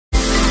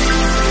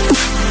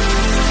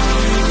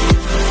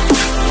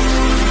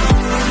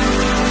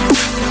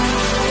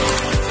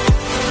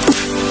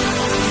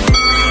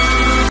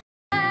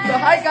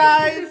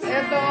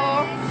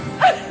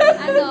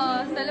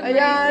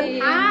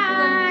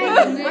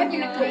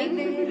Wait.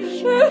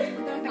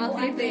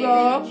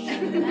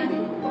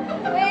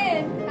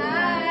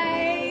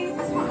 Hi.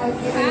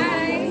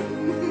 Hi.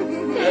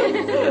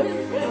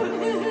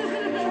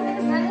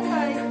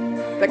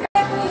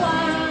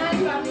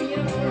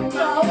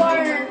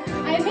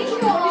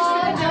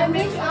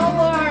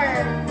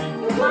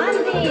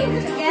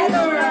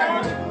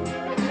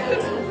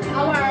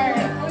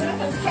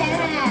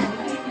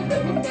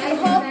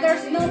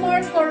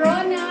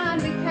 Corona,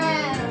 we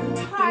can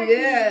party.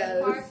 Yes.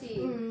 Party.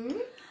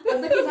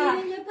 Ba't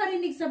hindi niyo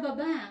parinig sa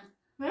baba?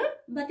 Huh?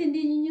 Ba't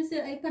hindi niyo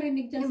ay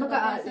parinig dyan sa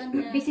baba?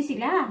 Busy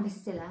sila.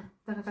 Busy sila.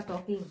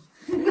 Nakaka-talking.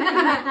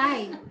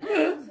 Hi.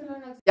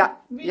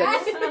 Yeah.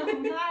 Yes.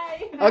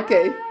 Hi.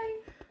 Okay.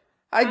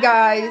 Hi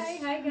guys.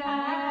 Hi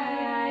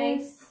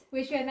guys.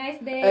 Wish you a nice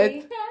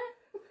day.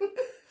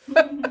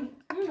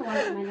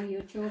 Wala naman ng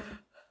YouTube.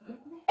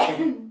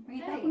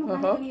 Pangita ko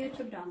naman ng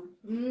YouTube dang.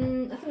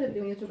 Asa ulit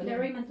yung YouTube?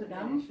 Dari man to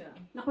dang.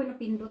 Nakoy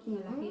napindot ng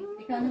laki.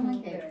 Ikaw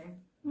naman kayo.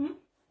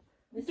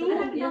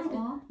 Tulad lang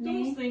oh.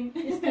 Sing.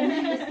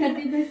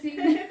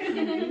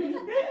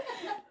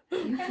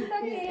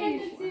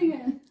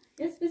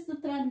 Yes, Mr.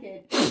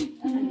 Tranket.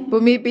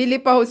 Pumipili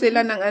pa ho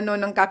sila ng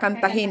ano ng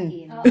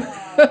kakantahin.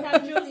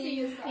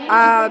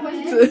 At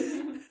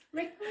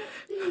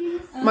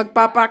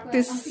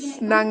magpa-practice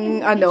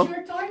ng ano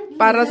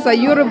para sa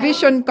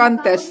Eurovision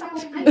contest.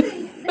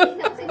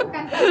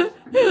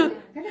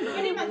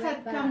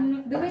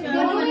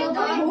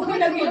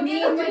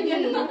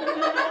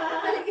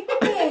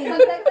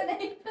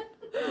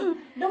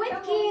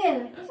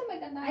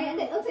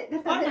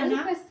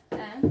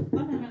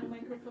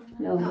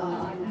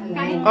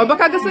 O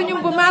baka gusto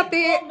niyong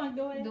bumati.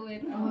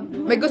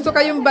 May gusto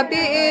kayong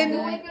batiin.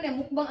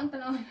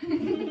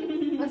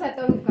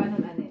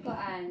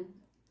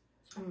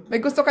 May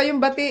gusto kayong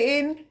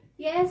batiin.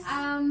 Yes.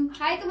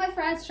 Hi to my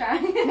friends, Char.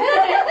 In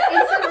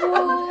Cebu.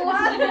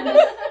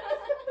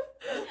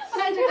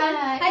 Hi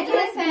to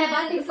my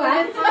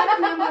fans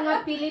ng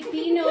mga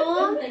Pilipino.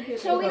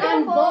 Showing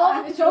up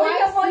po.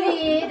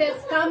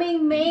 That's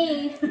coming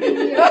May.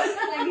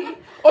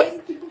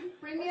 Oy.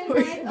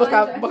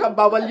 Baka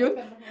bawal yun.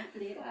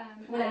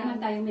 Wala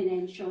naman tayong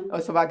mention. O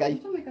sabagay.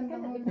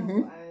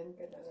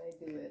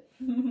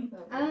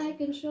 I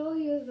can show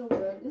you the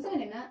world.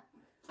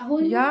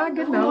 Yeah,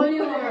 genau.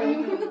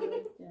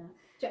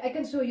 I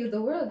can show you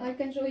the world. I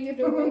can show you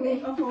the world.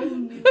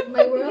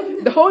 My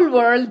world. The whole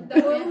world.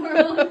 The whole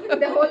world.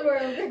 The whole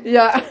world.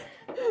 Yeah.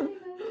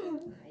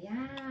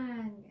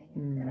 Ayan.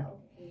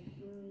 Karaoke.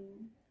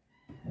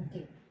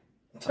 Okay.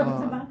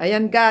 Oh,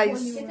 ayan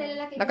guys.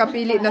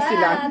 Nakapili na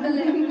sila.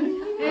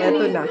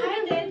 Eto na.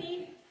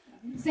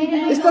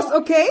 Is das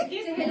okay?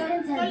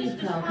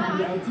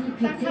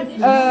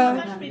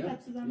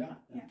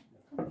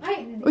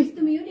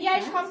 Ja,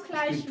 ich komme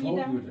gleich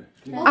wieder.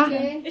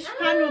 Okay. Ich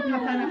fahre nur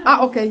Papa nach Hause.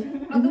 Ah, okay.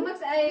 Du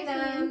machst ich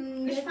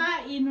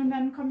fahre ihn und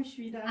dann komme ich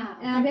wieder.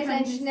 das ist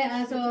ein schnell,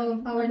 also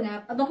Power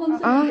Nap. Aber kung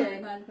saan kayo,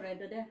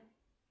 Manfredo, de?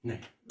 Nee.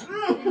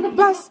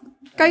 Was?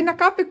 Keine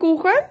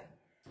Kaffeekuchen?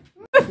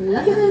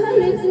 Look at my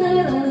lips,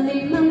 not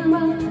only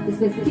mama. This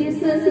with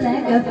kisses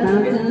like a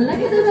fountain,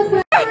 like a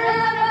river.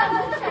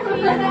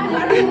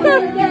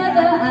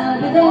 Together, I'll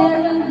be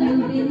there when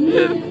you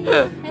believe.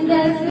 And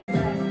that's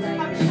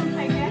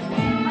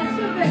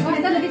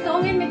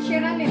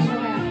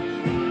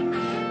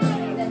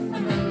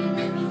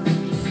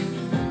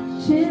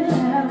Chill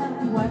out,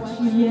 watch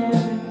you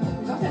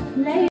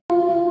lay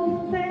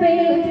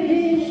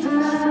fish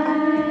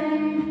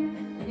eye.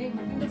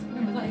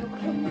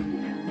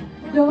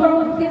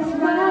 Don't get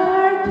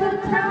smart the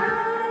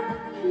time,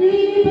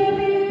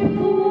 liebe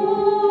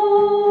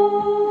Pool.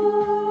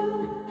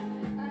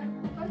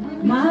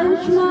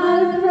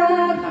 Manchmal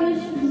frag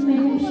ich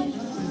mich,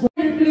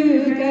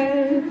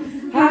 Flügel,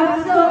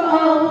 hast du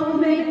auch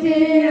mit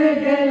dir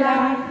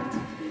gelacht?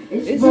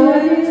 Ich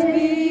wollte es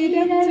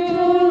wieder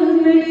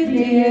tun mit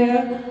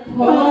dir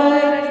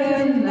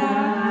heute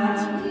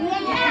Nacht.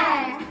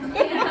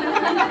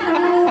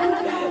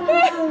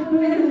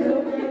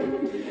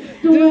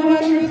 Du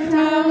hast mich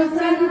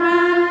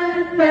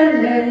tausendmal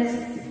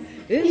verletzt.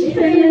 Ich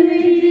bin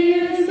mit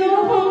dir so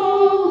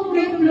hoch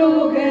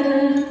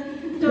geflogen,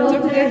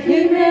 doch der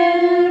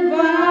Himmel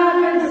war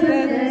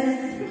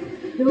besetzt.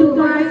 Du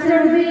weißt,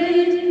 der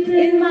Wind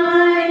in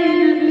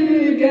meinen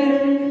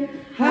Flügeln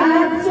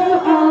hat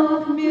so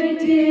oft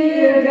mit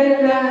dir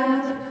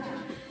gelacht.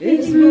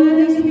 Ich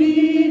würde es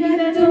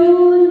wieder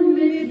tun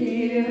mit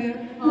dir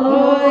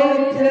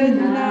heute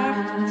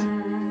Nacht.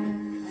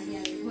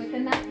 Heute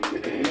Nacht.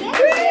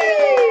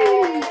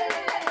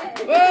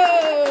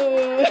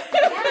 Wow!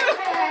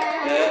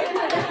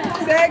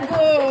 Sehr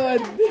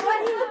gut!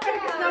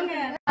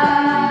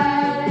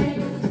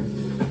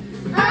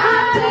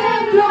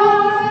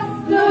 Atemlos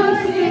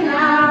durch die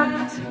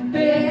Nacht,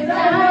 bis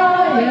ein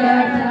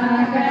neuer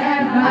Tag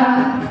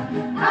erwacht.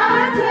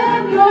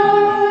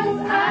 Atemlos,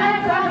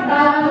 einfach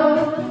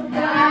raus.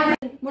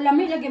 Mula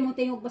may lagyan mo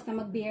tingog basta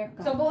mag-beer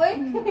ka. So, boy?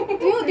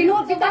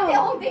 Tingog, Dati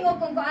akong tingog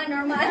kung kuan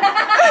normal.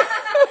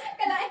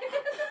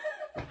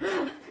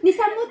 Ni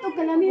samot og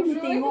kalami ni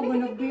tingo mo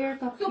nag beer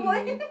ka.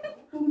 Suboy.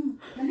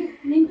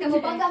 Ning ka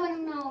mo bangga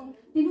man na.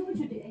 Tingo mo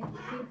jud ay.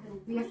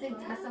 Message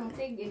asang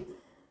sige.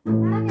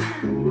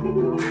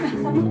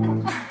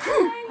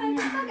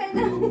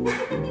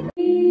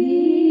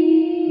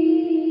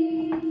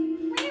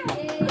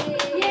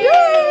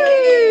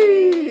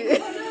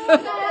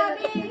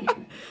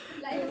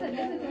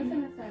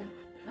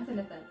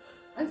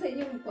 Ang sa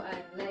inyong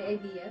kuan, may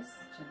ideas?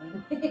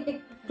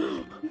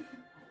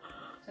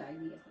 Sa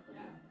ideas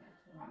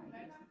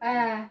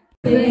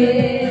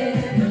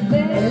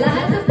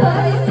Lights of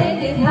party,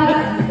 take it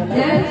high.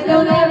 Dance,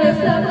 don't ever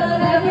stop,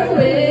 don't ever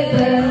wait.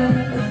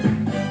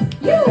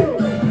 You,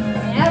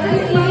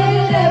 every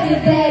minute, every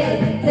day,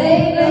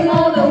 take them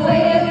all the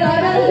way,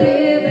 gotta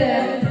live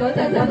it. 'Cause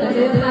that's how to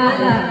live my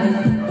life.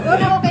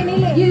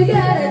 You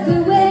gotta do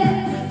it.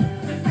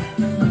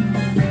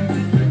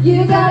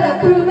 You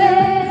gotta prove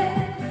it.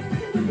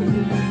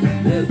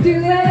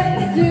 Do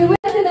it, do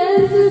it,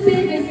 and to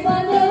big and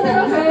fun,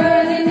 you're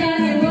hurting,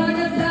 and you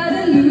wanna try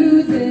to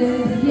lose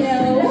it.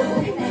 Yeah.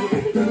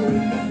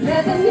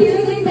 Let the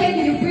music make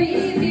you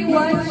free, be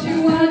what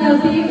you wanna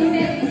be,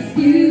 make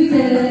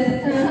excuses.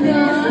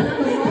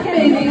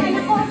 Baby, do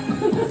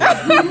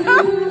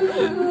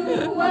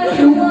what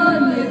you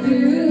wanna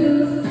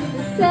do,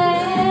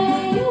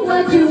 say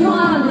what you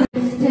wanna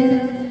do,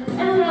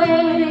 and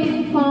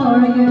waiting for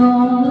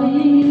your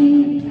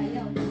lead.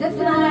 That's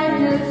like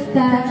the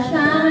that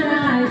shine,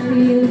 I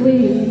feel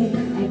weak,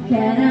 I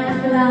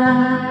cannot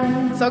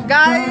lie. So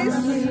guys,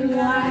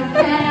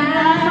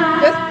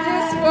 this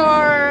is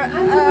for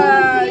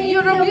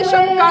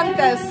Eurovision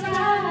contest.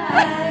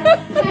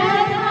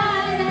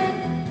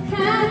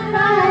 Can't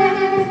fight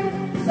it,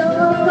 so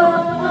go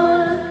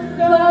on,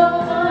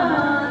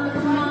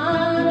 come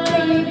on,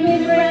 leave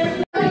me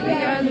dreaming. We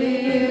are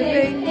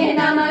living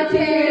in a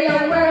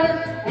material world,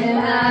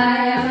 and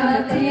I am a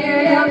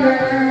material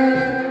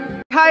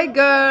girl. Hi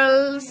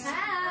girls!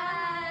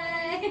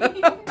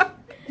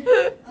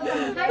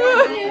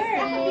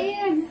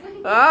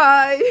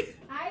 Hi!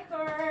 Hi,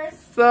 girls!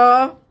 So,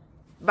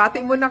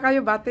 bati muna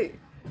kayo, bati.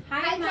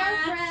 Hi, my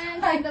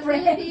friends in the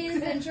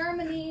Philippines and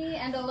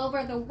Germany and all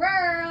over the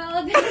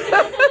world.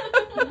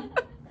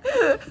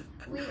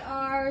 We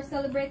are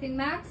celebrating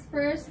Mac's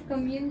first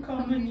communion.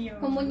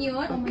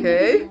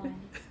 Okay.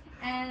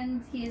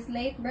 And his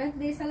late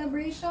birthday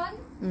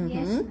celebration.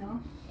 Yes, no.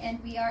 And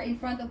we are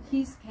in front of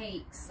his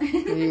cakes.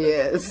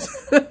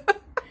 Yes. The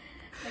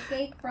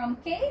cake from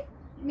Kate.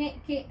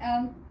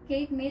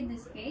 Kate made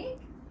this cake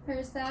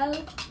herself.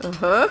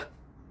 Uh-huh.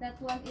 That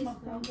one is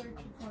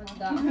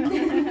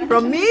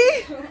From me?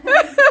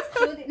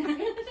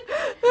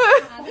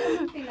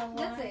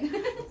 That's it.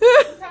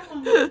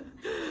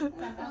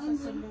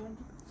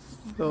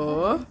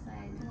 So,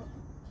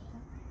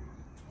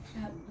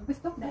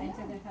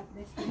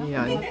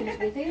 yan.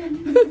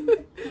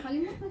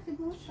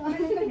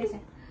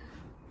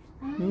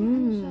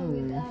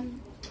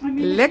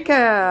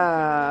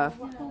 Lekker!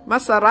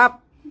 Masarap!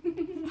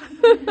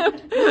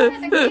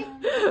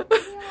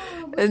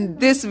 And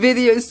this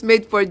video is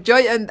made for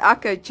Joy and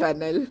Aka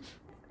channel.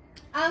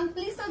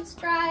 Please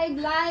subscribe,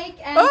 like,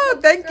 and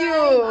thank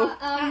you.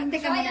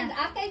 Joy and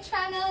Ake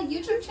channel,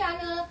 YouTube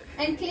channel,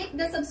 and click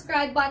the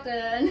subscribe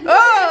button.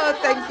 Oh,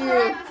 thank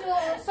you.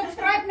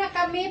 Subscribe na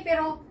kami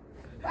pero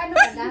ano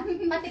pala?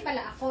 Pati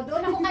pala ako.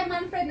 Doon ako kay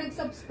Manfred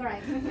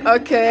nag-subscribe.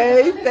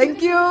 Okay, thank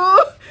you.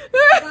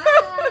 Bye.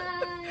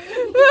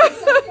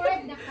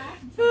 Subscribe na ka.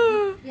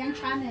 Yung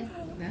channel.